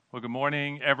Well, good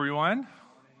morning, everyone.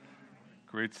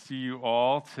 Great to see you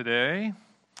all today.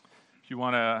 If you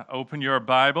want to open your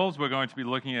Bibles, we're going to be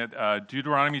looking at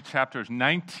Deuteronomy chapters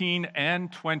 19 and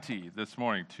 20 this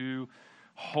morning, two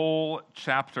whole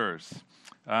chapters.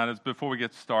 Before we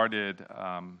get started,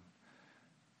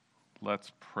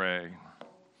 let's pray.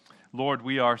 Lord,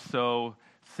 we are so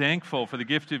thankful for the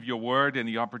gift of your word and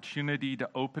the opportunity to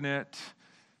open it,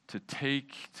 to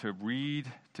take, to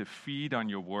read, to feed on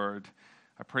your word.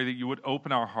 I pray that you would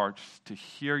open our hearts to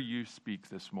hear you speak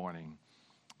this morning.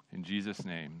 In Jesus'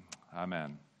 name,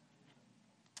 amen.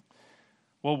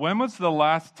 Well, when was the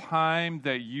last time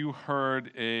that you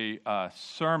heard a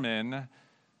sermon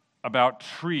about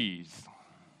trees?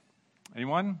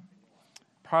 Anyone?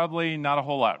 Probably not a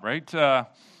whole lot, right?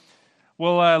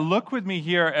 Look with me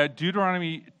here at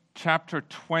Deuteronomy chapter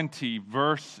 20,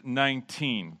 verse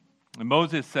 19. And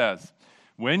Moses says,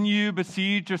 "When you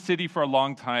besiege a city for a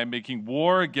long time, making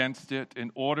war against it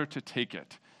in order to take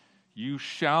it, you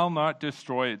shall not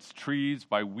destroy its trees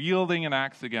by wielding an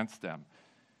axe against them.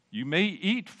 You may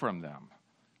eat from them,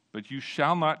 but you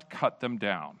shall not cut them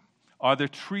down. Are the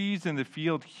trees in the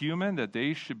field human that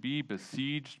they should be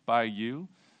besieged by you?"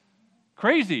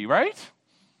 Crazy, right?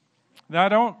 Now, I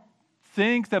don't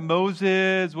think that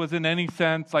Moses was in any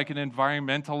sense like an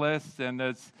environmentalist, and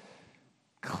there's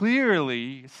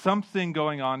clearly something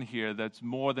going on here that's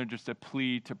more than just a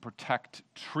plea to protect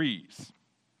trees.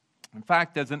 In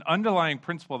fact, there's an underlying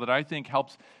principle that I think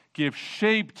helps give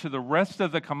shape to the rest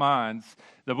of the commands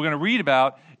that we're going to read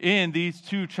about in these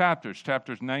two chapters,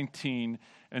 chapters 19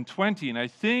 and 20. And I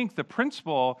think the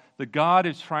principle that God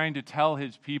is trying to tell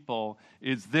his people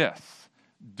is this: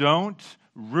 don't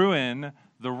ruin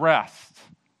the rest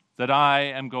that I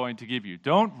am going to give you.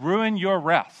 Don't ruin your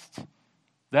rest.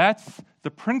 That's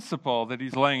the principle that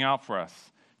he's laying out for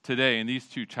us today in these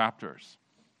two chapters.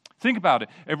 Think about it.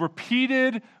 A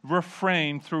repeated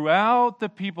refrain throughout the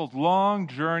people's long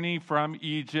journey from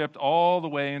Egypt all the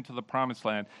way into the Promised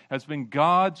Land has been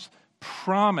God's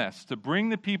promise to bring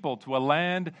the people to a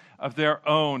land of their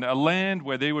own, a land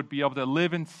where they would be able to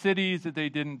live in cities that they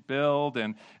didn't build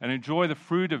and enjoy the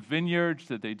fruit of vineyards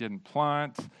that they didn't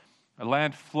plant, a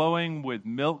land flowing with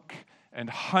milk and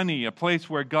honey, a place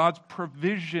where God's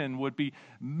provision would be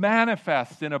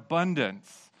manifest in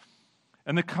abundance.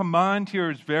 And the command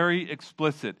here is very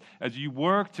explicit. As you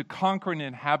work to conquer and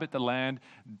inhabit the land,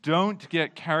 don't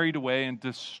get carried away and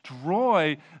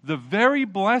destroy the very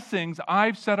blessings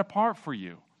I've set apart for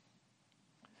you.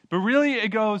 But really, it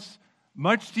goes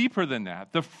much deeper than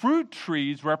that. The fruit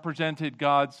trees represented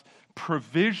God's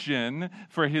provision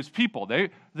for his people.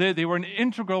 They were an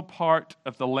integral part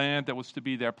of the land that was to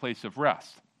be their place of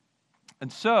rest.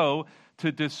 And so,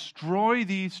 to destroy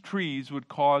these trees would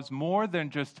cause more than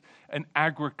just an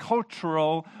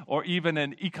agricultural or even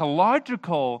an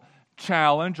ecological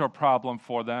challenge or problem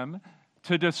for them.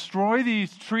 To destroy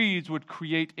these trees would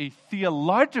create a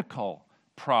theological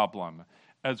problem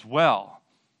as well,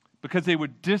 because they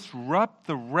would disrupt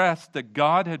the rest that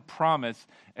God had promised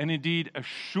and indeed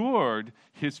assured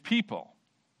his people.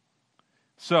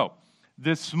 So,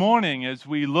 this morning, as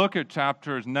we look at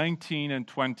chapters 19 and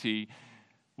 20,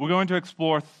 we're going to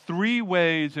explore three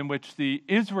ways in which the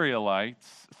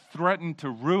Israelites threatened to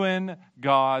ruin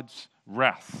God's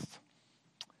rest.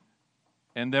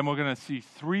 And then we're going to see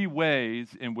three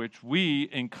ways in which we,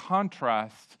 in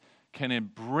contrast, can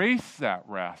embrace that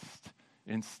rest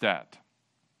instead.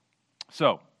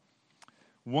 So,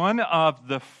 one of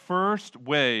the first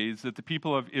ways that the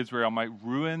people of Israel might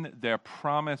ruin their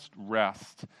promised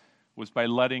rest was by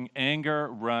letting anger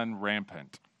run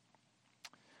rampant.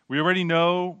 We already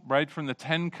know, right, from the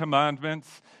Ten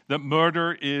Commandments that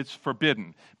murder is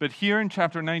forbidden. But here in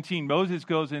chapter 19, Moses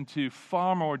goes into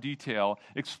far more detail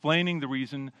explaining the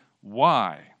reason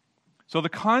why. So the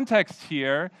context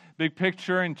here, big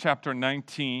picture in chapter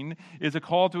 19, is a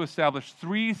call to establish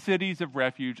 3 cities of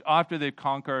refuge after they've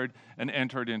conquered and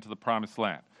entered into the Promised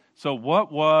Land. So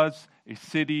what was a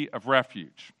city of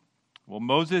refuge? Well,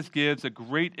 Moses gives a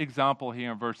great example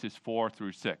here in verses 4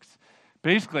 through 6.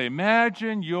 Basically,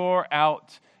 imagine you're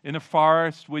out in a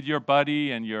forest with your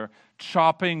buddy and you're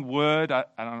chopping wood.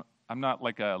 I'm not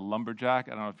like a lumberjack.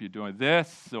 I don't know if you're doing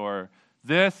this or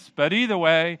this, but either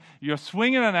way, you're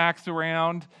swinging an axe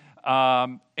around,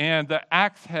 and the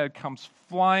axe head comes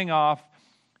flying off,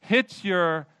 hits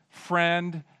your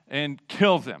friend, and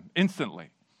kills him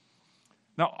instantly.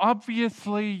 Now,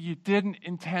 obviously, you didn't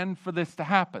intend for this to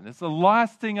happen. It's the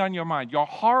last thing on your mind. You're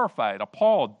horrified,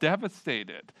 appalled,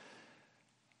 devastated.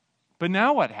 But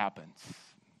now what happens?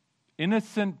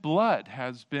 Innocent blood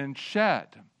has been shed.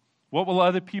 What will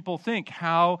other people think?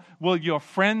 How will your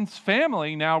friend's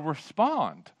family now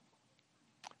respond?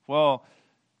 Well,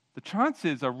 the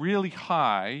chances are really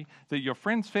high that your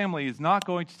friend's family is not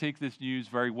going to take this news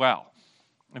very well.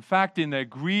 In fact, in their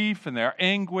grief and their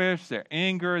anguish, their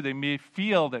anger, they may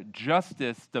feel that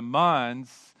justice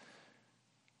demands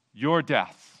your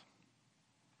death.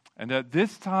 And at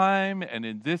this time and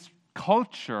in this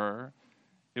culture,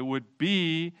 it would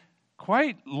be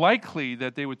quite likely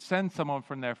that they would send someone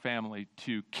from their family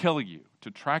to kill you,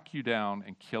 to track you down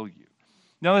and kill you.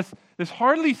 Now, this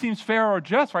hardly seems fair or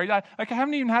just, right? I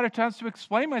haven't even had a chance to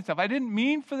explain myself. I didn't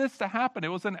mean for this to happen. It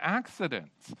was an accident.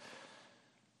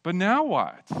 But now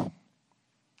what?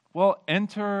 Well,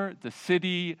 enter the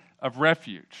city of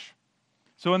refuge.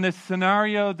 So in this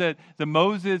scenario that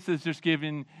Moses has just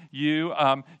given you,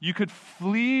 you could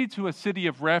flee to a city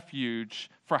of refuge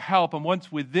for help. And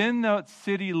once within the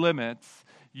city limits,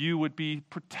 you would be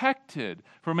protected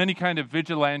from any kind of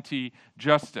vigilante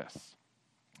justice.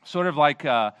 Sort of like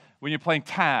when you're playing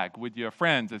tag with your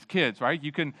friends as kids, right?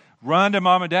 You can run to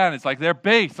mom and dad, and it's like their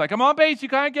base. Like, I'm on base, you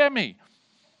can't get me.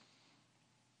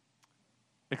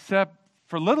 Except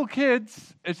for little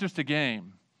kids, it's just a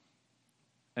game.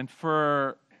 And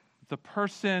for the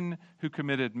person who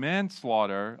committed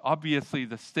manslaughter, obviously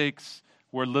the stakes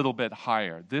were a little bit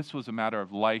higher. This was a matter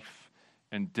of life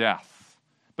and death.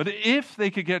 But if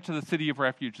they could get to the city of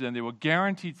refuge, then they were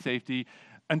guaranteed safety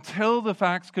until the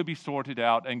facts could be sorted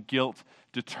out and guilt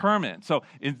determined. So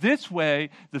in this way,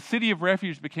 the city of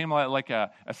refuge became like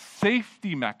a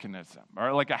safety mechanism,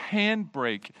 or like a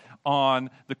handbrake on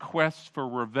the quest for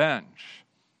revenge.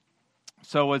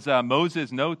 So as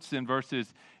Moses notes in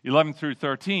verses 11 through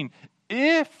 13,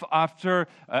 if after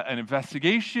an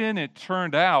investigation it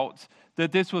turned out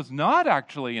that this was not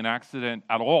actually an accident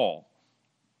at all,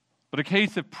 but a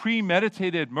case of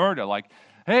premeditated murder, like,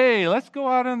 hey, let's go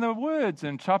out in the woods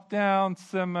and chop down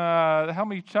help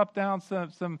me chop down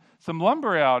some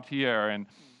lumber out here, and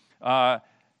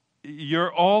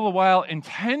you're all the while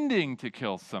intending to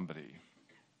kill somebody,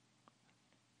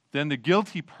 then the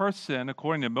guilty person,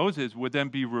 according to Moses, would then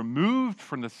be removed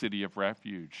from the city of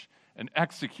refuge and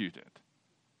executed.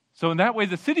 So in that way,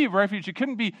 the city of refuge, it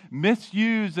couldn't be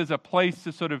misused as a place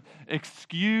to sort of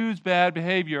excuse bad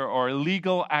behavior or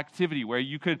illegal activity where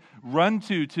you could run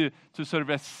to sort of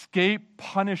escape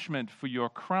punishment for your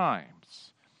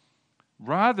crimes.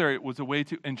 Rather, it was a way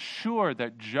to ensure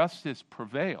that justice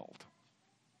prevailed.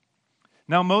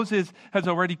 Now, Moses has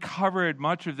already covered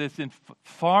much of this in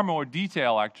far more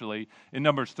detail, actually, in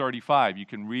Numbers 35. You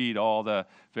can read all the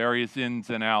various ins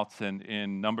and outs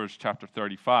in Numbers chapter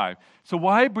 35. So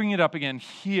why bring it up again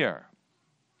here?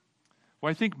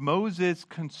 Well, I think Moses'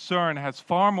 concern has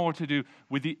far more to do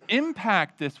with the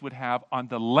impact this would have on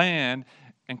the land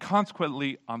and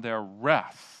consequently on their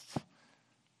rest.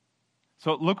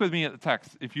 So look with me at the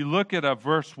text. If you look at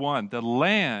verse 1, the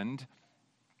land...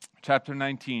 Chapter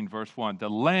 19, verse 1. The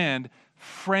land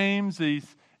frames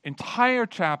these entire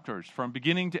chapters from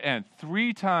beginning to end.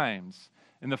 3 times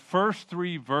in the first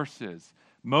 3 verses,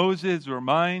 Moses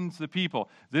reminds the people,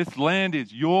 this land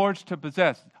is yours to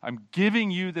possess. I'm giving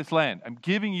you this land. I'm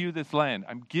giving you this land.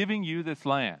 I'm giving you this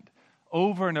land.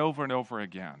 Over and over and over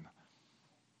again.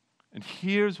 And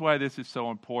here's why this is so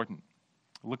important.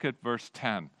 Look at verse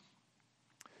 10.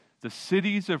 The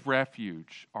cities of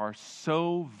refuge are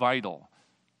so vital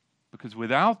because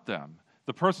without them,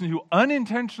 the person who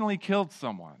unintentionally killed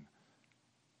someone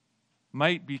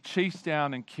might be chased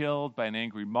down and killed by an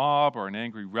angry mob or an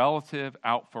angry relative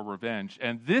out for revenge.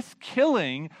 And this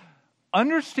killing,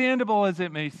 understandable as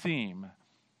it may seem,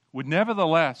 would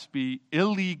nevertheless be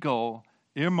illegal,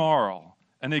 immoral,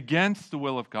 and against the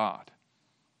will of God.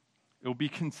 It will be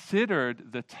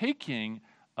considered the taking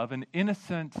of an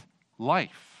innocent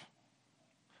life.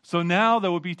 So now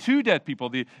there would be 2 dead people,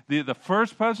 the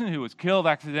first person who was killed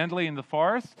accidentally in the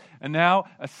forest, and now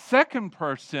a second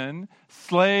person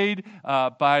slayed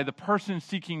by the person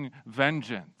seeking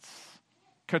vengeance.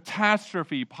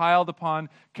 Catastrophe piled upon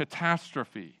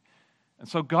catastrophe. And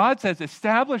so God says,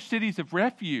 establish cities of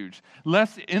refuge,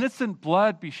 lest innocent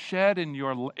blood be shed in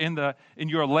your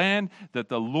land that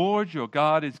the Lord your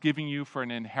God is giving you for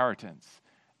an inheritance,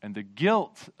 and the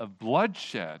guilt of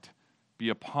bloodshed be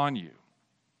upon you.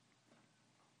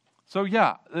 So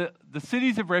yeah, the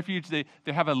cities of refuge, they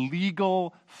have a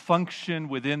legal function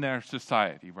within their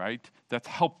society, right? That's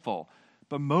helpful.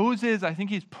 But Moses, I think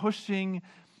he's pushing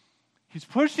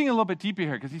a little bit deeper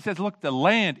here because he says, look, the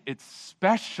land, it's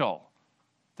special.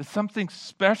 There's something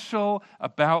special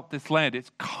about this land.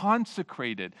 It's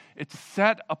consecrated. It's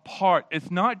set apart.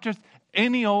 It's not just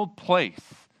any old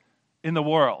place in the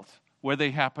world where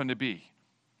they happen to be.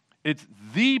 It's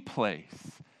the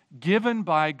place given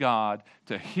by God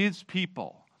to his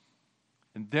people.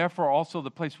 And therefore also the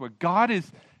place where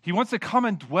he wants to come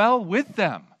and dwell with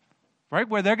them, right?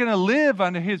 Where they're going to live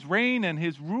under his reign and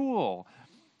his rule.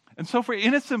 And so for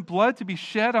innocent blood to be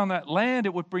shed on that land,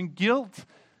 it would bring guilt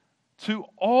to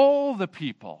all the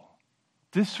people,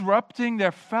 disrupting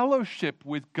their fellowship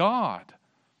with God.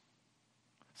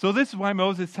 So this is why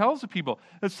Moses tells the people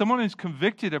that someone who's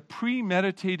convicted of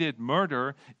premeditated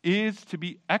murder is to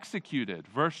be executed.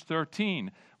 Verse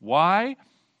 13. Why?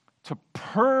 To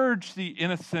purge the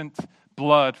innocent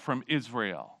blood from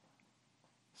Israel,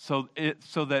 so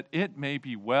that it may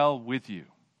be well with you.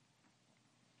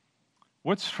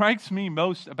 What strikes me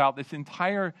most about this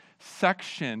entire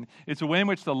section is the way in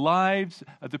which the lives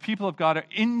of the people of God are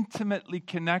intimately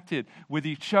connected with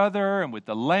each other and with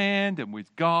the land and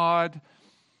with God,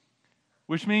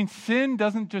 which means sin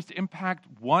doesn't just impact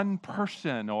one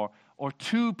person or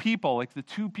two people, like the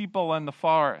two people in the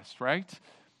forest, right?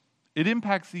 It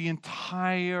impacts the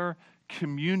entire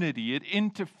community. It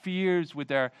interferes with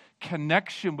their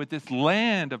connection with this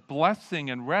land of blessing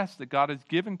and rest that God has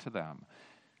given to them.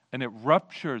 And it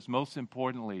ruptures, most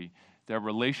importantly, their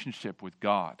relationship with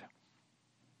God.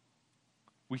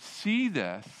 We see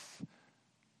this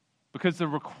because the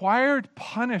required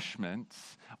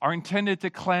punishments are intended to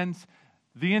cleanse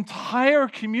the entire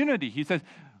community. He says,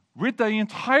 rid the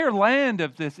entire land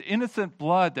of this innocent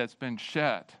blood that's been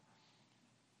shed.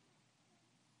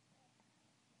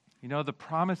 You know, the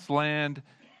promised land,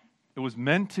 it was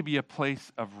meant to be a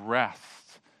place of rest.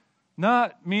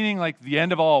 Not meaning like the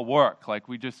end of all work, like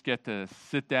we just get to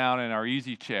sit down in our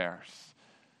easy chairs.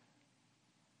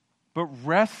 But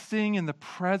resting in the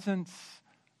presence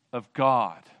of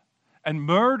God. And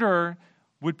murder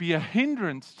would be a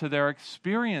hindrance to their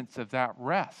experience of that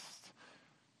rest.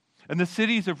 And the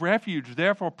cities of refuge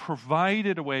therefore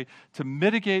provided a way to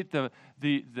mitigate the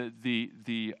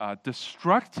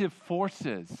destructive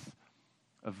forces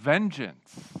of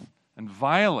vengeance and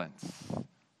violence,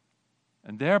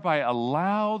 and thereby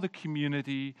allow the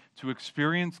community to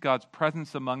experience God's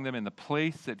presence among them in the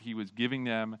place that he was giving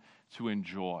them to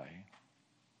enjoy.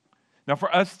 Now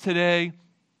for us today,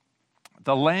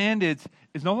 the land is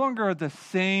no longer the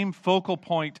same focal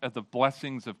point of the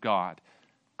blessings of God.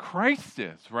 Christ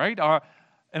is, right? Our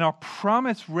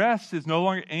promised rest is no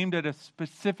longer aimed at a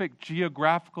specific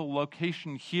geographical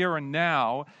location here and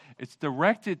now. It's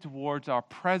directed towards our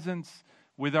presence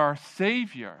with our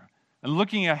Savior and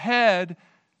looking ahead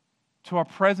to our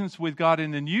presence with God in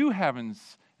the new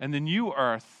heavens and the new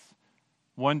earth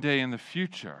one day in the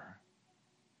future.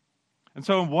 And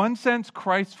so in one sense,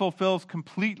 Christ fulfills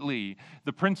completely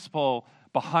the principle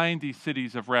behind these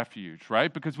cities of refuge,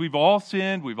 right? Because we've all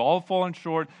sinned, we've all fallen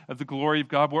short of the glory of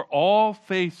God. We're all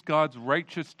face God's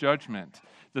righteous judgment.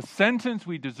 The sentence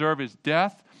we deserve is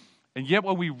death, and yet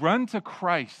when we run to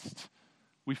Christ,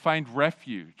 we find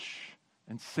refuge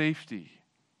and safety.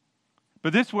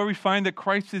 But this is where we find that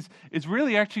Christ is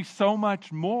really actually so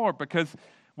much more, because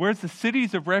whereas the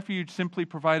cities of refuge simply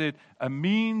provided a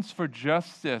means for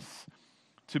justice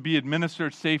to be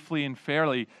administered safely and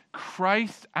fairly,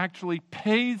 Christ actually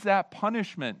pays that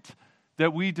punishment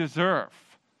that we deserve,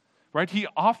 right? He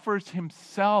offers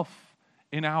himself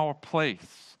in our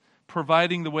place,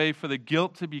 providing the way for the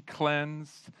guilt to be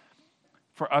cleansed,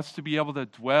 for us to be able to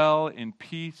dwell in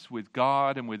peace with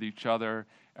God and with each other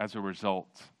as a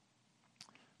result.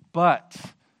 But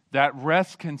that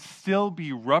rest can still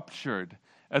be ruptured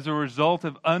as a result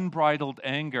of unbridled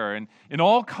anger, and in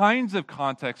all kinds of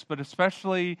contexts, but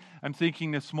especially, I'm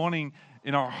thinking this morning,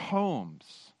 in our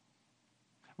homes.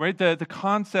 Right? The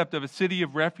concept of a city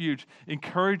of refuge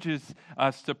encourages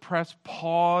us to press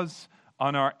pause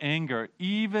on our anger,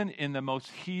 even in the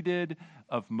most heated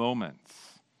of moments.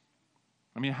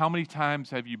 I mean, how many times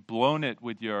have you blown it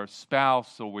with your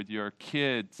spouse or with your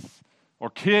kids, or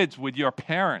kids with your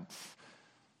parents?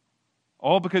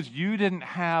 All because you didn't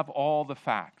have all the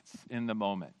facts in the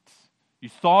moment. You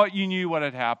thought you knew what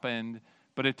had happened,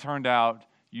 but it turned out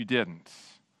you didn't.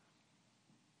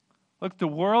 Look, the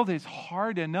world is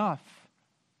hard enough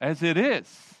as it is,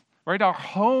 right? Our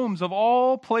homes of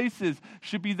all places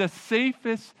should be the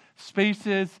safest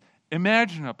spaces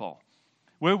imaginable,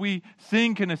 where we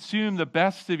think and assume the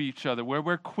best of each other, where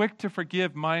we're quick to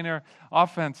forgive minor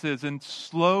offenses and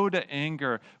slow to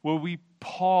anger, where we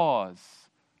pause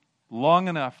long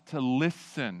enough to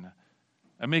listen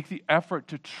and make the effort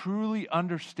to truly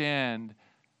understand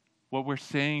what we're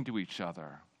saying to each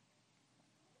other,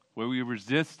 where we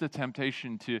resist the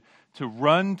temptation to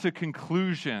run to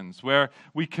conclusions, where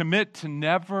we commit to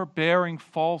never bearing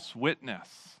false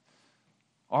witness,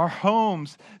 Our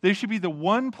homes, they should be the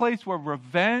one place where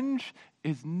revenge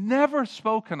is never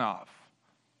spoken of.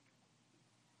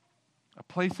 A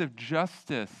place of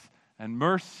justice and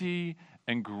mercy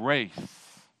and grace.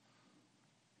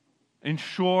 In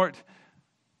short,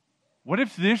 what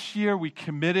if this year we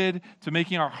committed to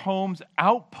making our homes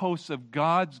outposts of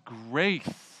God's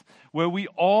grace, where we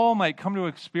all might come to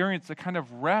experience the kind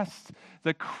of rest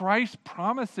that Christ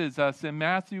promises us in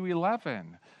Matthew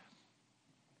 11?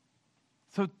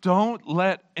 So don't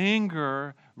let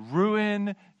anger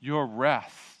ruin your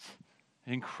rest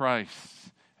in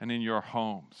Christ and in your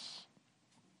homes.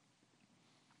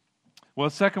 Well,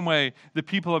 the second way the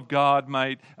people of God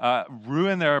might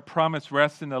ruin their promised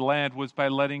rest in the land was by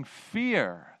letting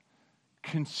fear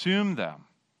consume them.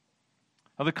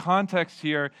 Now, the context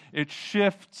here, it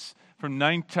shifts from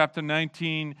chapter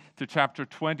 19 to chapter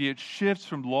 20. It shifts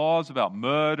from laws about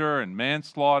murder and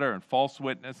manslaughter and false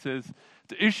witnesses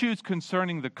to issues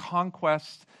concerning the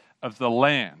conquest of the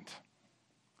land.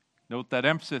 Note that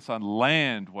emphasis on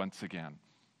land once again.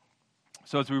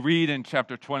 So as we read in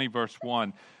chapter 20, verse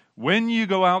 1, when you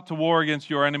go out to war against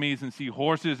your enemies and see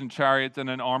horses and chariots and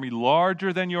an army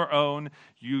larger than your own,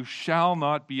 you shall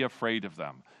not be afraid of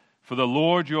them. For the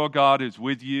Lord your God is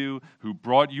with you, who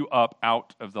brought you up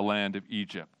out of the land of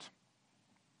Egypt.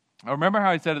 Now remember how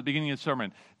I said at the beginning of the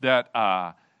sermon that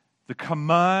the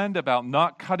command about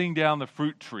not cutting down the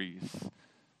fruit trees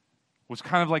was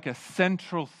kind of like a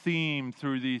central theme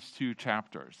through these two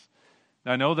chapters.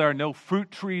 Now, I know there are no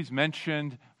fruit trees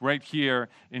mentioned right here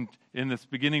in this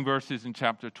beginning verses in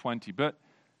chapter 20, but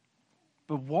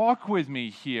walk with me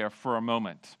here for a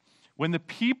moment. When the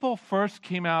people first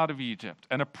came out of Egypt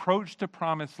and approached the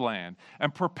promised land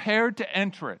and prepared to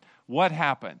enter it, what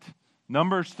happened?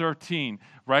 Numbers 13,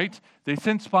 right? They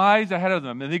sent spies ahead of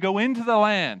them, and they go into the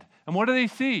land. And what do they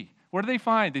see? What do they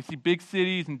find? They see big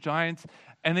cities and giants,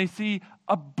 and they see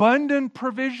abundant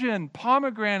provision,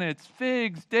 pomegranates,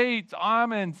 figs, dates,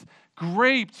 almonds,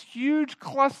 grapes, huge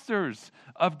clusters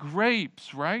of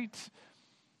grapes, right?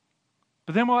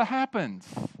 But then what happens?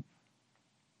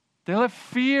 They let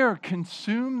fear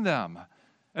consume them.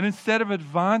 And instead of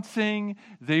advancing,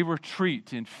 they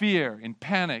retreat in fear, in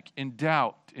panic, in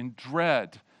doubt, in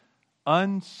dread,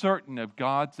 uncertain of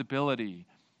God's ability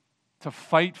to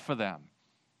fight for them,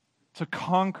 to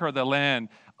conquer the land,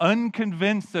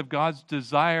 unconvinced of God's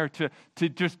desire to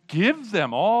just give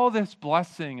them all this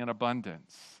blessing and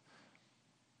abundance.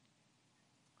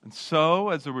 And so,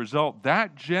 as a result,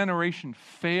 that generation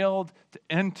failed to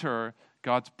enter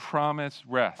God's promised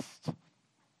rest.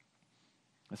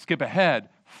 Let's skip ahead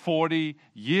 40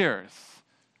 years.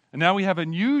 And now we have a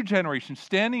new generation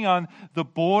standing on the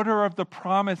border of the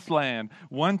promised land,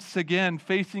 once again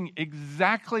facing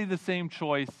exactly the same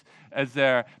choice as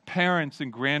their parents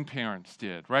and grandparents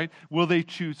did, right? Will they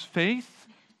choose faith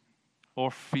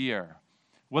or fear?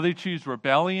 Will they choose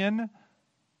rebellion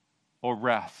or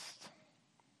rest?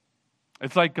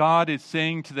 It's like God is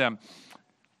saying to them,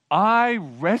 I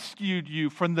rescued you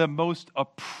from the most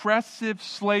oppressive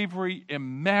slavery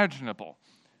imaginable.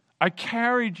 I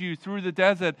carried you through the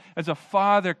desert as a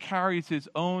father carries his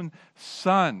own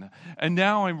son. And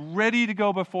now I'm ready to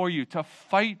go before you, to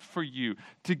fight for you,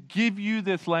 to give you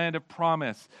this land of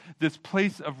promise, this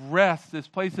place of rest, this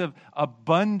place of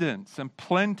abundance and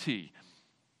plenty.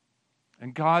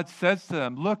 And God says to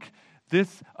them, look,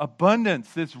 this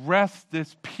abundance, this rest,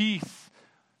 this peace,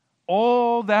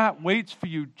 all that waits for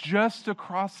you just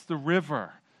across the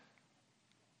river.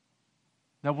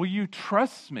 Now, will you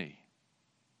trust me?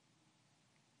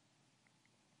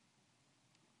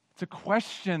 It's a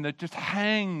question that just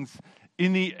hangs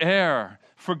in the air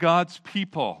for God's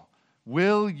people.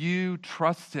 Will you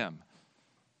trust him?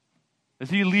 As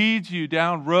he leads you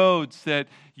down roads that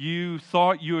you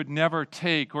thought you would never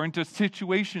take, or into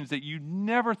situations that you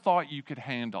never thought you could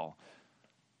handle,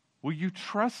 will you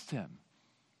trust him?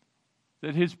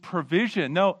 That his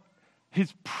provision, no,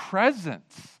 his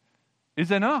presence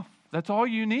is enough. That's all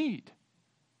you need.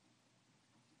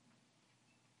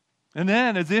 And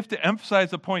then, as if to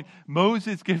emphasize the point,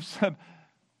 Moses gives some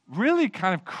really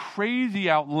kind of crazy,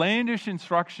 outlandish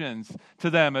instructions to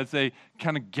them as they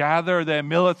kind of gather their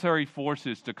military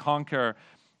forces to conquer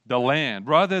the land.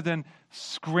 Rather than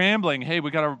scrambling, hey,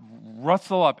 we got to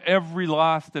rustle up every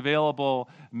last available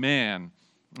man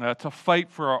to fight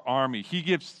for our army. He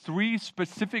gives 3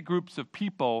 specific groups of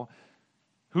people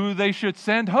who they should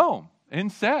send home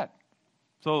instead.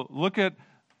 So look at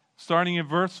starting in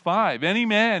verse 5. Any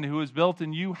man who has built a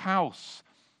new house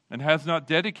and has not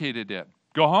dedicated it,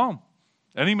 go home.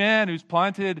 Any man who's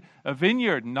planted a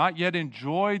vineyard and not yet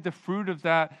enjoyed the fruit of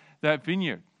that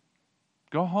vineyard,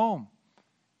 go home.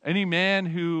 Any man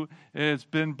who has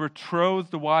been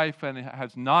betrothed to wife and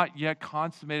has not yet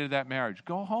consummated that marriage,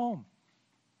 go home.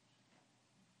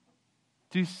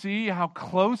 Do you see how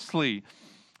closely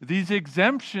these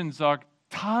exemptions are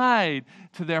tied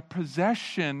to their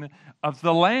possession of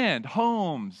the land,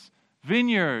 homes,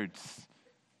 vineyards,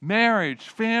 marriage,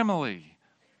 family?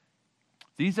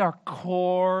 These are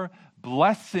core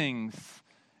blessings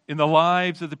in the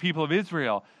lives of the people of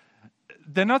Israel.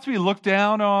 They're not to be looked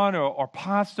down on or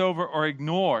passed over or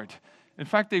ignored. In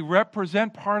fact, they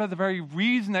represent part of the very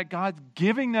reason that God's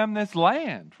giving them this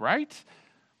land, right?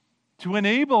 To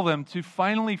enable them to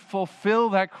finally fulfill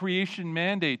that creation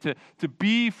mandate, to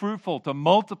be fruitful, to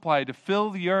multiply, to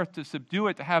fill the earth, to subdue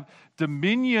it, to have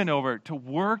dominion over it, to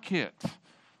work it,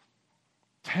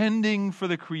 tending for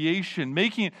the creation,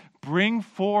 making it bring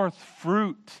forth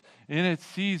fruit in its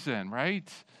season, right?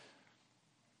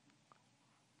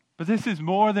 But this is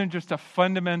more than just a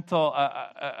fundamental,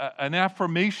 an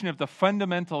affirmation of the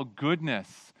fundamental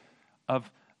goodness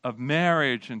of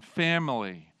marriage and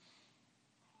family.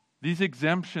 These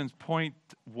exemptions point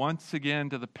once again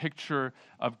to the picture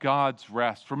of God's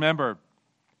rest. Remember,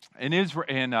 in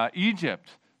Egypt,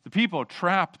 the people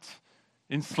trapped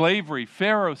in slavery,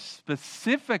 Pharaoh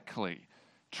specifically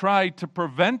tried to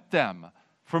prevent them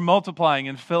from multiplying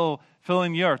and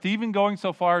filling the earth, even going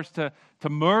so far as to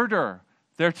murder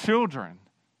their children.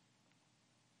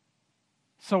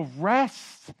 So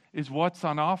rest is what's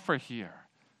on offer here,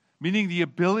 meaning the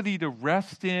ability to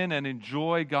rest in and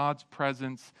enjoy God's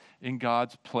presence in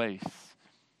God's place.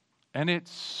 And it's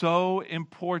so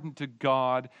important to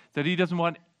God that He doesn't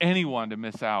want anyone to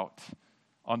miss out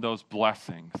on those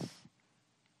blessings.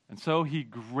 And so He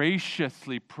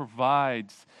graciously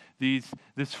provides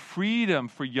this freedom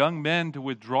for young men to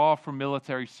withdraw from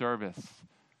military service,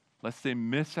 lest they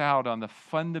miss out on the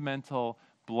fundamental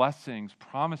blessings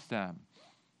promised them.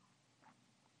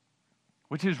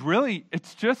 Which is really,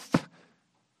 it's just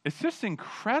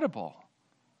incredible.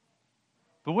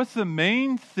 But what's the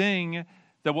main thing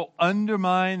that will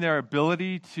undermine their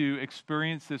ability to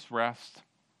experience this rest?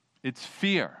 It's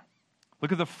fear.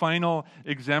 Look at the final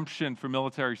exemption for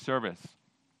military service.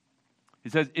 He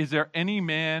says, "Is there any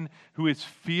man who is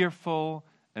fearful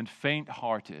and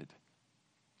faint-hearted?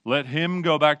 Let him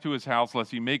go back to his house,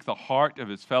 lest he make the heart of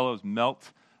his fellows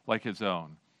melt like his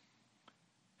own."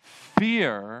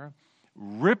 Fear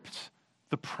ripped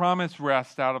the promised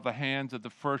rest out of the hands of the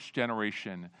first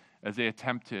generation as they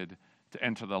attempted to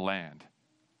enter the land.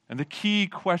 And the key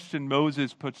question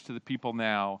Moses puts to the people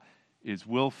now is,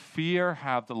 will fear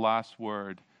have the last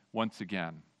word once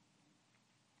again?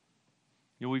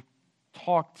 You know, we've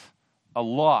talked a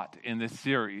lot in this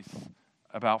series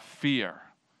about fear.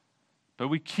 But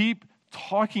we keep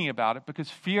talking about it because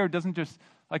fear doesn't just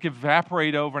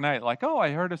evaporate overnight. Like, oh,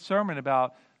 I heard a sermon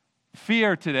about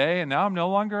fear today and now I'm no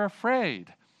longer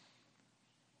afraid.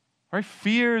 Right?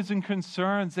 Fears and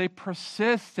concerns, they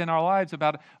persist in our lives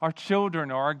about our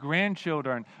children or our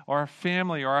grandchildren or our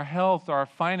family or our health or our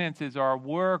finances or our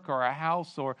work or our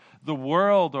house or the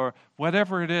world or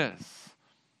whatever it is.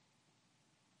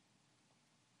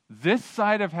 This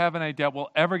side of heaven, I doubt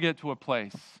we'll ever get to a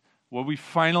place where we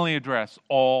finally address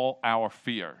all our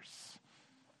fears.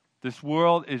 This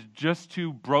world is just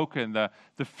too broken. The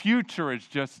future is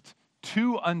just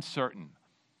too uncertain.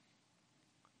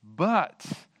 But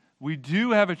we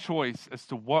do have a choice as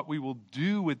to what we will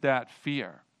do with that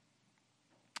fear.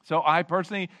 So I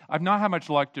personally, I've not had much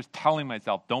luck just telling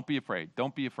myself, don't be afraid,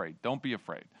 don't be afraid, don't be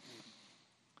afraid.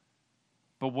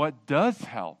 But what does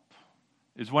help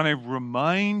is when I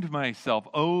remind myself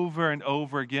over and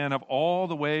over again of all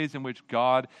the ways in which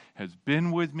God has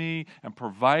been with me and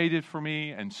provided for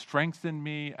me and strengthened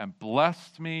me and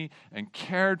blessed me and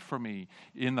cared for me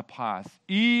in the past,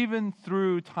 even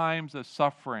through times of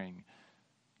suffering,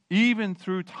 even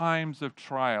through times of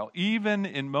trial, even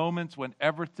in moments when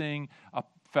everything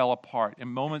fell apart, in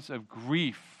moments of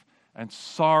grief and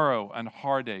sorrow and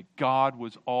heartache, God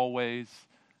was always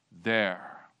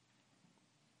there.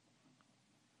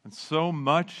 And so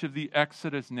much of the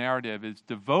Exodus narrative is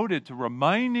devoted to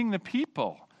reminding the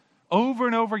people over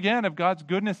and over again of God's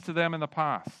goodness to them in the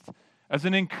past, as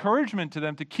an encouragement to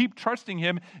them to keep trusting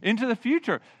Him into the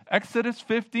future. Exodus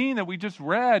 15 that we just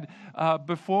read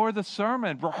before the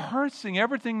sermon, rehearsing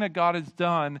everything that God has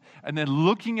done and then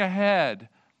looking ahead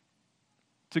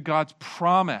to God's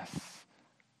promise.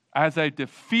 As I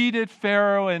defeated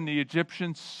Pharaoh and the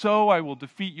Egyptians, so I will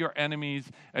defeat your enemies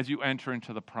as you enter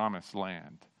into the promised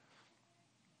land.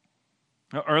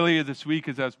 Now, earlier this week,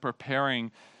 as I was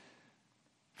preparing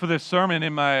for this sermon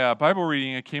in my Bible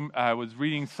reading, I was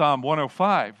reading Psalm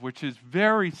 105, which is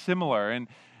very similar. And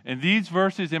And these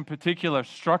verses in particular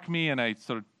struck me, and I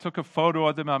sort of took a photo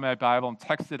of them on my Bible and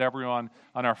texted everyone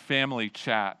on our family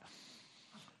chat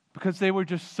because they were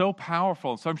just so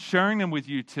powerful. So I'm sharing them with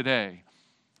you today.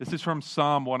 This is from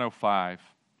Psalm 105,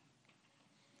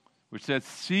 which says,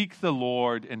 "Seek the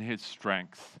Lord in his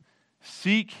strength.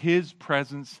 Seek his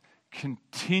presence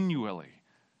continually.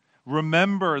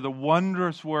 Remember the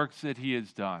wondrous works that he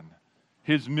has done,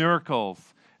 his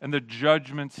miracles and the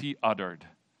judgments he uttered.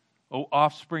 O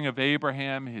offspring of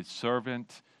Abraham, his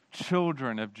servant,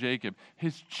 children of Jacob,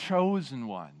 his chosen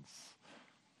ones."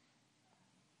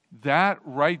 That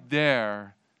right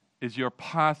there is your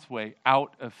pathway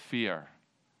out of fear.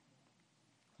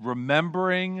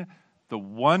 Remembering the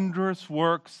wondrous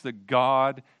works that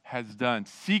God has done,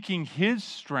 seeking his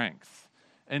strength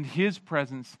and his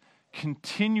presence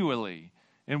continually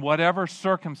in whatever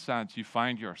circumstance you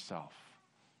find yourself.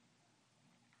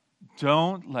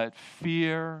 Don't let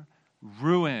fear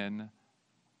ruin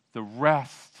the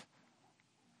rest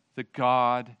that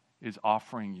God is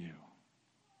offering you.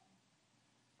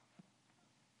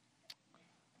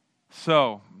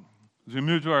 So, as we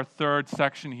move to our third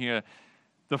section here,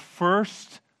 the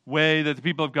first way that the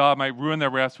people of God might ruin their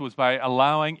rest was by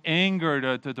allowing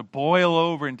anger to boil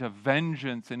over into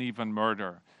vengeance and even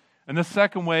murder. And the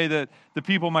second way that the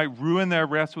people might ruin their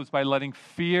rest was by letting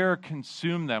fear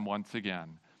consume them once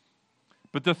again.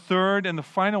 But the third and the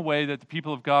final way that the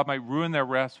people of God might ruin their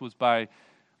rest was by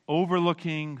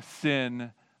overlooking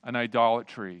sin and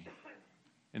idolatry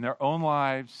in their own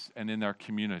lives and in their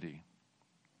community.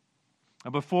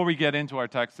 And before we get into our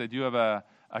text, I do have a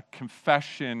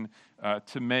confession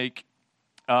to make.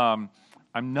 I'm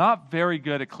not very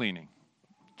good at cleaning,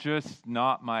 just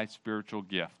not my spiritual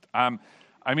gift.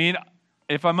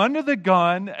 If I'm under the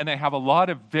gun and I have a lot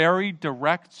of very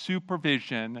direct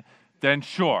supervision, then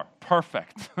sure,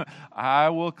 perfect. I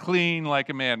will clean like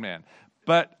a madman.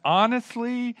 But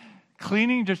honestly,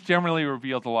 cleaning just generally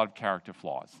reveals a lot of character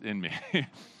flaws in me.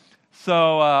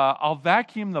 So I'll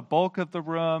vacuum the bulk of the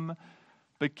room,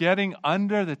 but getting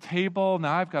under the table,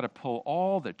 now I've got to pull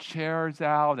all the chairs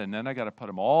out, and then I got to put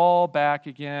them all back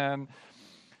again.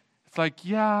 It's like,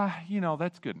 yeah,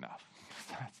 that's good enough.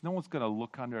 No one's going to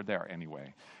look under there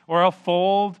anyway. Or I'll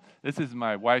fold, this is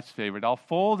my wife's favorite, I'll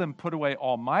fold and put away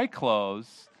all my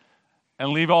clothes and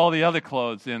leave all the other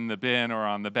clothes in the bin or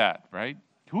on the bed, right?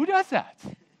 Who does that?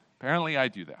 Apparently I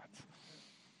do that.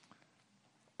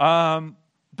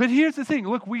 But here's the thing.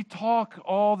 Look, we talk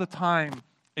all the time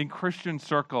in Christian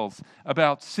circles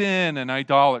about sin and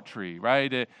idolatry,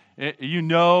 right?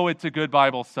 It's a good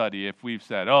Bible study if we've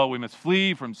said, we must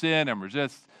flee from sin and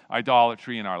resist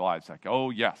idolatry in our lives. Like,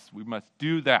 yes, we must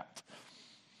do that.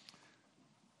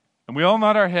 And we all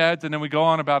nod our heads, and then we go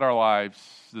on about our lives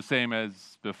the same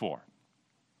as before.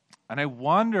 And I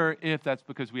wonder if that's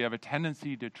because we have a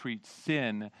tendency to treat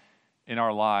sin in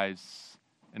our lives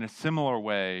in a similar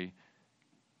way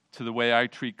to the way I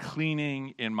treat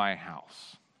cleaning in my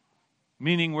house.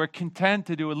 Meaning we're content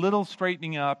to do a little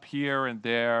straightening up here and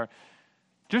there,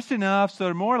 just enough so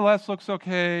it more or less looks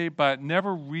okay, but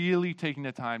never really taking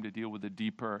the time to deal with the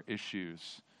deeper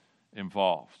issues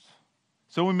involved.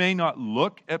 So we may not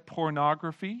look at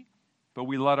pornography, but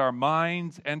we let our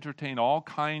minds entertain all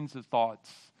kinds of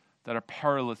thoughts that are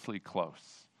perilously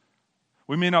close.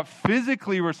 We may not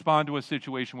physically respond to a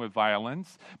situation with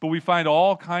violence, but we find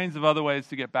all kinds of other ways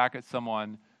to get back at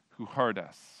someone who hurt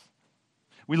us.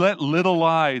 We let little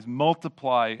lies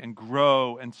multiply and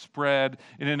grow and spread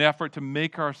in an effort to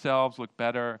make ourselves look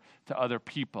better to other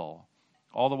people,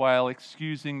 all the while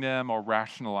excusing them or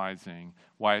rationalizing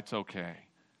why it's okay.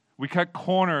 We cut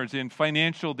corners in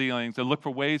financial dealings and look for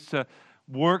ways to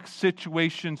work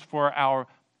situations for our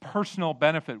personal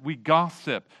benefit. We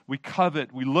gossip, we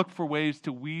covet, we look for ways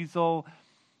to weasel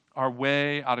our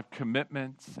way out of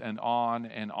commitments and on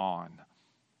and on.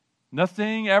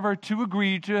 Nothing ever too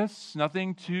egregious,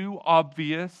 nothing too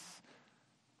obvious,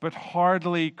 but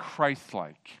hardly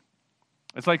Christ-like.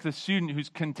 It's like the student who's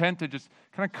content to just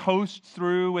kind of coast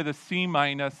through with a C-, as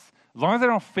long as I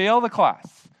don't fail the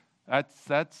class.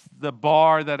 That's the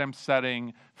bar that I'm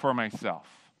setting for myself.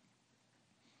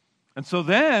 And so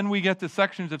then we get to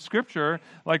sections of Scripture,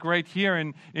 like right here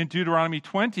in Deuteronomy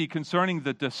 20, concerning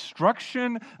the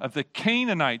destruction of the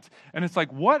Canaanites. And it's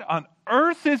like, what on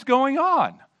earth is going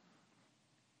on?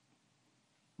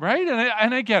 Right?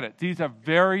 And I get it. These are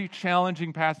very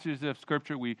challenging passages of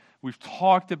Scripture. We've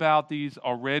talked about these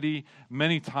already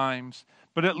many times.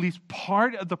 But at least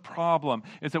part of the problem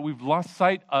is that we've lost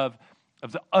sight of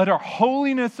the utter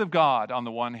holiness of God on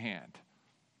the one hand,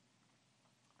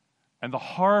 and the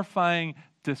horrifying,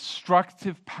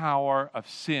 destructive power of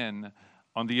sin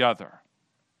on the other.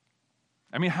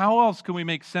 I mean, how else can we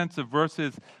make sense of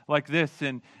verses like this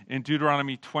in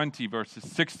Deuteronomy 20, verses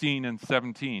 16 and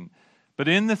 17? But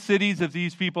in the cities of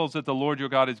these peoples that the Lord your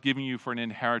God is giving you for an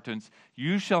inheritance,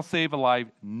 you shall save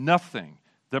alive nothing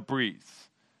that breathes,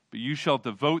 but you shall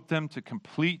devote them to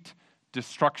complete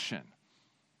destruction.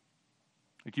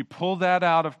 Like, you pull that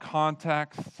out of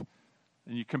context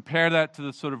and you compare that to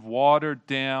the sort of watered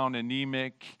down,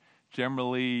 anemic,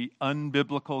 generally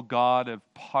unbiblical God of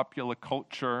popular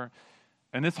culture,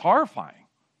 and it's horrifying.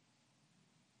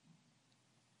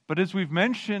 But as we've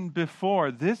mentioned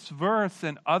before, this verse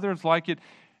and others like it,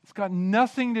 it's got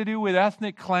nothing to do with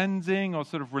ethnic cleansing or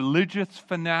sort of religious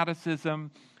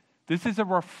fanaticism. This is a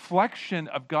reflection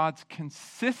of God's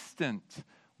consistent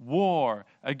war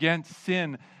against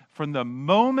sin from the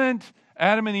moment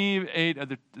Adam and Eve ate of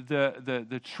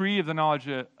the tree of the knowledge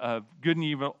of good and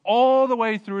evil, all the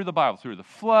way through the Bible, through the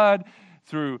flood,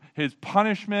 through his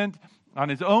punishment on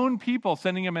his own people,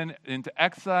 sending him into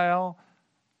exile,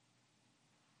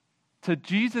 to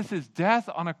Jesus' death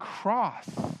on a cross,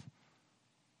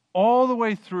 all the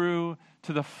way through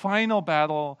to the final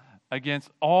battle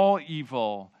against all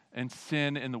evil and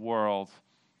sin in the world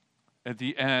at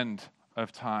the end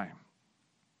of time.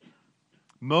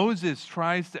 Moses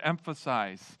tries to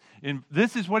emphasize, and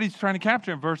this is what he's trying to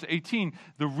capture in verse 18,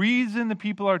 the reason the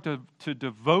people are to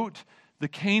devote the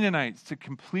Canaanites to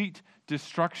complete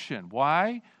destruction.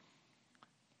 Why?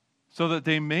 So that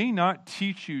they may not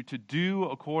teach you to do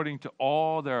according to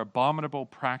all their abominable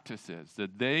practices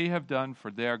that they have done for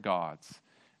their gods,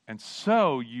 and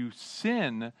so you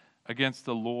sin against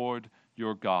the Lord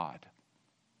your God.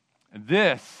 And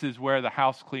this is where the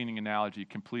house cleaning analogy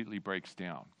completely breaks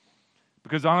down.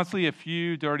 Because honestly, a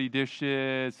few dirty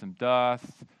dishes, some dust,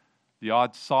 the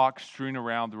odd sock strewn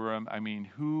around the room, I mean,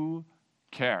 who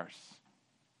cares?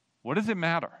 What does it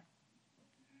matter?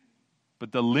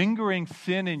 But the lingering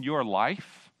sin in your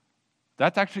life,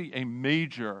 that's actually a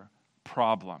major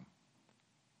problem.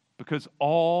 Because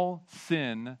all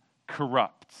sin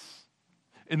corrupts.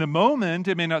 In the moment,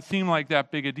 it may not seem like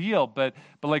that big a deal, but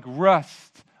like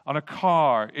rust on a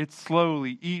car, it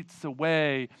slowly eats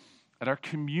away at our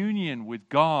communion with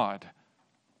God,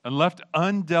 and left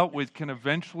undealt with can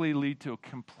eventually lead to a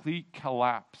complete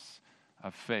collapse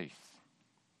of faith.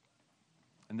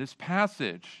 And this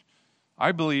passage,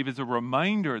 I believe, is a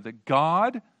reminder that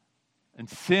God and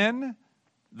sin,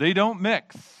 they don't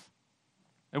mix.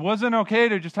 It wasn't okay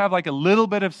to just have like a little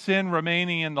bit of sin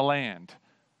remaining in the land.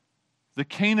 The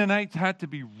Canaanites had to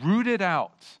be rooted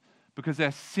out because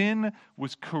their sin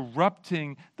was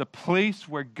corrupting the place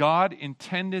where God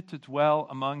intended to dwell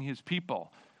among his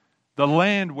people. The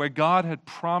land where God had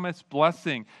promised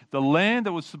blessing. The land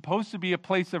that was supposed to be a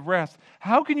place of rest.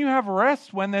 How can you have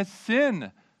rest when there's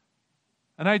sin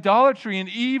and idolatry and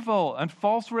evil and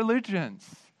false religions?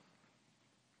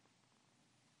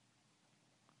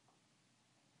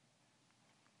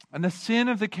 And the sin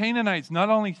of the Canaanites not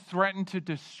only threatened to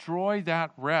destroy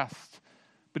that rest,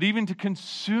 but even to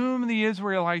consume the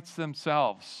Israelites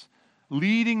themselves,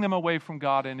 leading them away from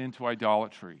God and into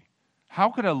idolatry. How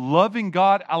could a loving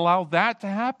God allow that to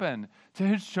happen to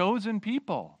his chosen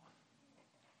people?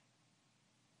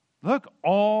 Look,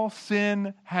 all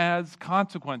sin has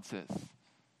consequences.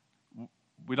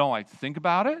 We don't like to think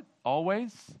about it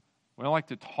always. We don't like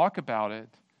to talk about it,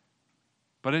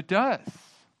 but it does.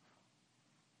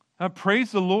 Now,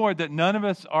 praise the Lord that none of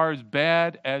us are as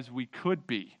bad as we could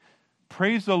be.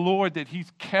 Praise the Lord that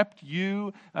he's kept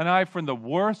you and I from the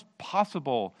worst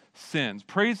possible sins.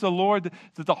 Praise the Lord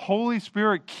that the Holy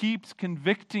Spirit keeps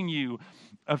convicting you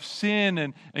of sin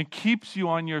and keeps you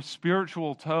on your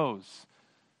spiritual toes.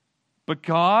 But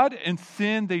God and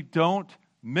sin, they don't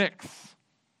mix.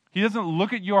 He doesn't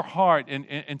look at your heart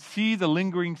and see the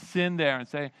lingering sin there and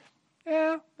say,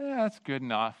 yeah, that's good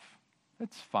enough.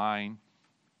 It's fine.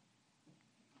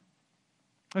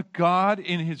 But God,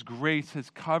 in his grace, has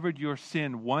covered your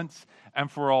sin once and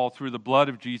for all through the blood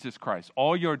of Jesus Christ.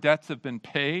 All your debts have been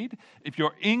paid. If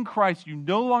you're in Christ, you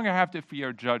no longer have to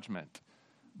fear judgment.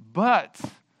 But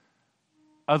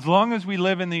as long as we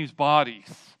live in these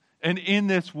bodies and in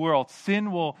this world,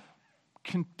 sin will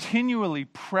continually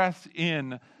press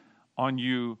in on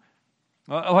you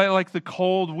like the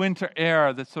cold winter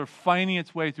air that's sort of finding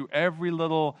its way through every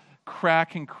little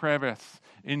crack and crevice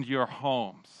into your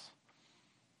homes.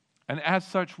 And as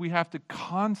such, we have to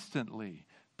constantly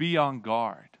be on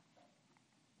guard.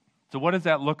 So what does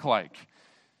that look like?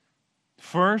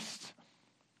 First,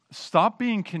 stop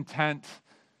being content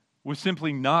with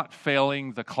simply not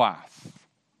failing the class.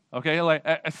 Okay, like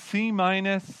a C-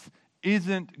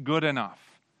 isn't good enough.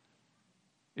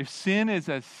 if sin is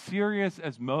as serious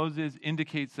as Moses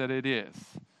indicates that it is,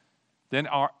 then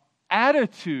our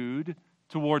attitude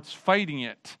towards fighting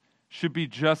it should be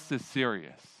just as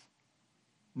serious.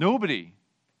 Nobody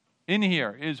in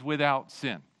here is without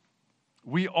sin.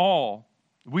 We will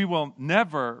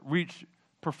never reach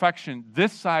perfection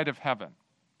this side of heaven.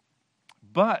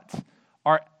 But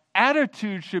our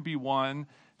attitude should be one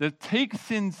that takes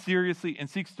sin seriously and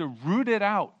seeks to root it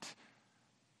out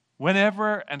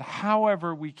whenever and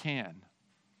however we can.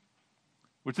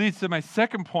 Which leads to my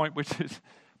second point, which is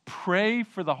pray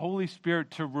for the Holy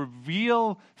Spirit to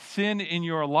reveal sin in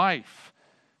your life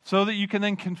so that you can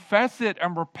then confess it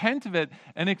and repent of it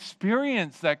and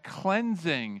experience that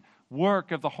cleansing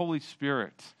work of the Holy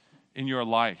Spirit in your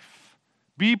life.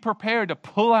 Be prepared to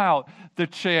pull out the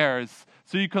chairs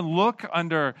so you can look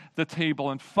under the table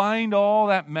and find all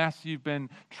that mess you've been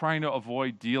trying to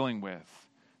avoid dealing with.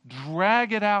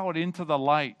 Drag it out into the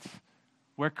light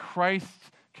where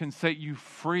Christ can set you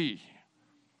free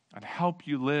and help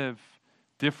you live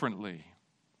differently.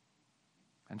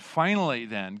 And finally,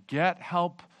 then, get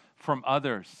help from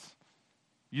others.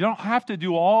 You don't have to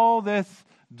do all this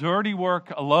dirty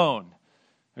work alone.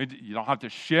 You don't have to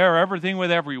share everything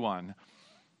with everyone.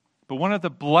 But one of the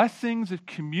blessings of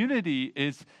community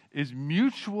is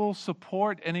mutual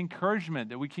support and encouragement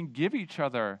that we can give each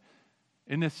other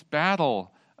in this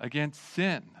battle against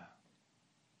sin.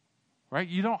 Right?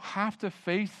 You don't have to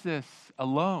face this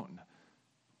alone.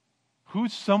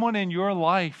 Who's someone in your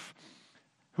life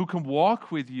who can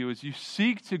walk with you as you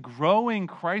seek to grow in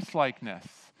Christ-likeness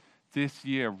this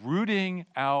year, rooting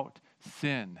out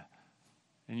sin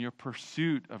in your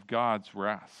pursuit of God's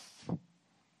rest?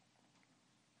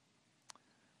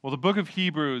 Well, the book of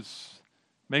Hebrews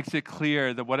makes it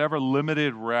clear that whatever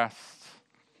limited rest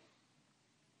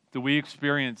that we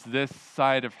experience this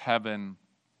side of heaven,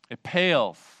 it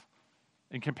pales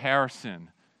in comparison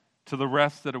to the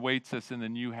rest that awaits us in the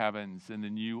new heavens and the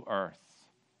new earth.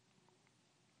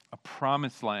 A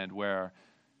promised land where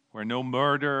no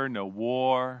murder, no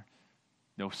war,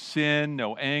 no sin,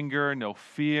 no anger, no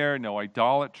fear, no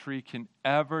idolatry can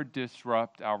ever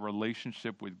disrupt our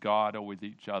relationship with God or with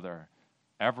each other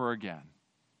ever again.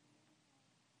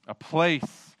 A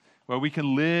place where we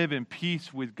can live in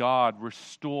peace with God,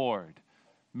 restored,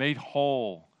 made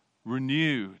whole,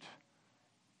 renewed.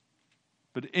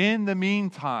 But in the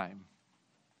meantime,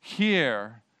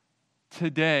 here,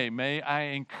 today, may I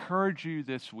encourage you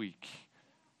this week,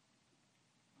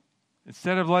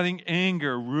 instead of letting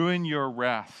anger ruin your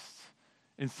rest,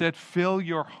 instead fill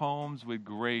your homes with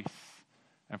grace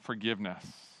and forgiveness.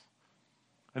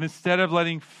 And instead of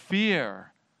letting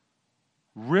fear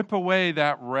rip away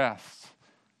that rest,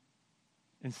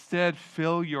 instead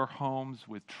fill your homes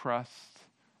with trust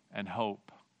and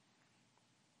hope.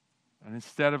 And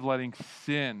instead of letting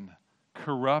sin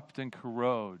corrupt and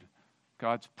corrode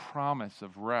God's promise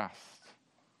of rest,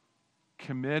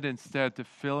 commit instead to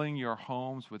filling your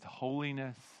homes with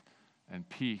holiness and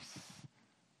peace,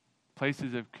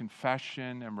 places of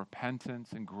confession and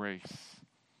repentance and grace.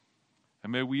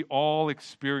 And may we all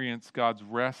experience God's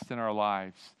rest in our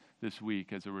lives this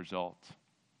week as a result.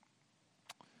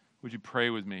 Would you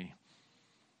pray with me?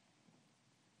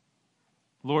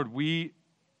 Lord,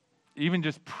 even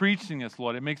just preaching this,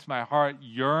 Lord, it makes my heart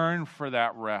yearn for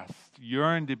that rest,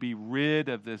 yearn to be rid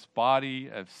of this body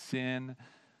of sin,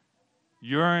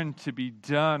 yearn to be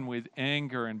done with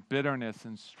anger and bitterness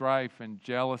and strife and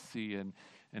jealousy and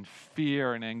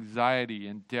fear and anxiety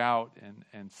and doubt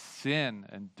and sin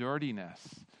and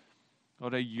dirtiness.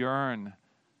 Lord, I yearn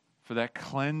for that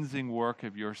cleansing work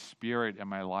of your Spirit in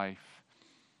my life.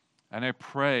 And I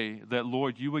pray that,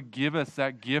 Lord, you would give us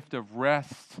that gift of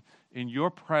rest in your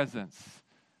presence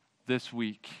this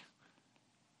week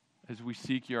as we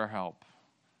seek your help,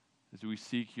 as we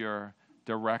seek your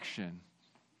direction,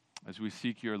 as we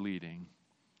seek your leading.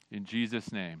 In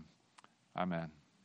Jesus' name, amen.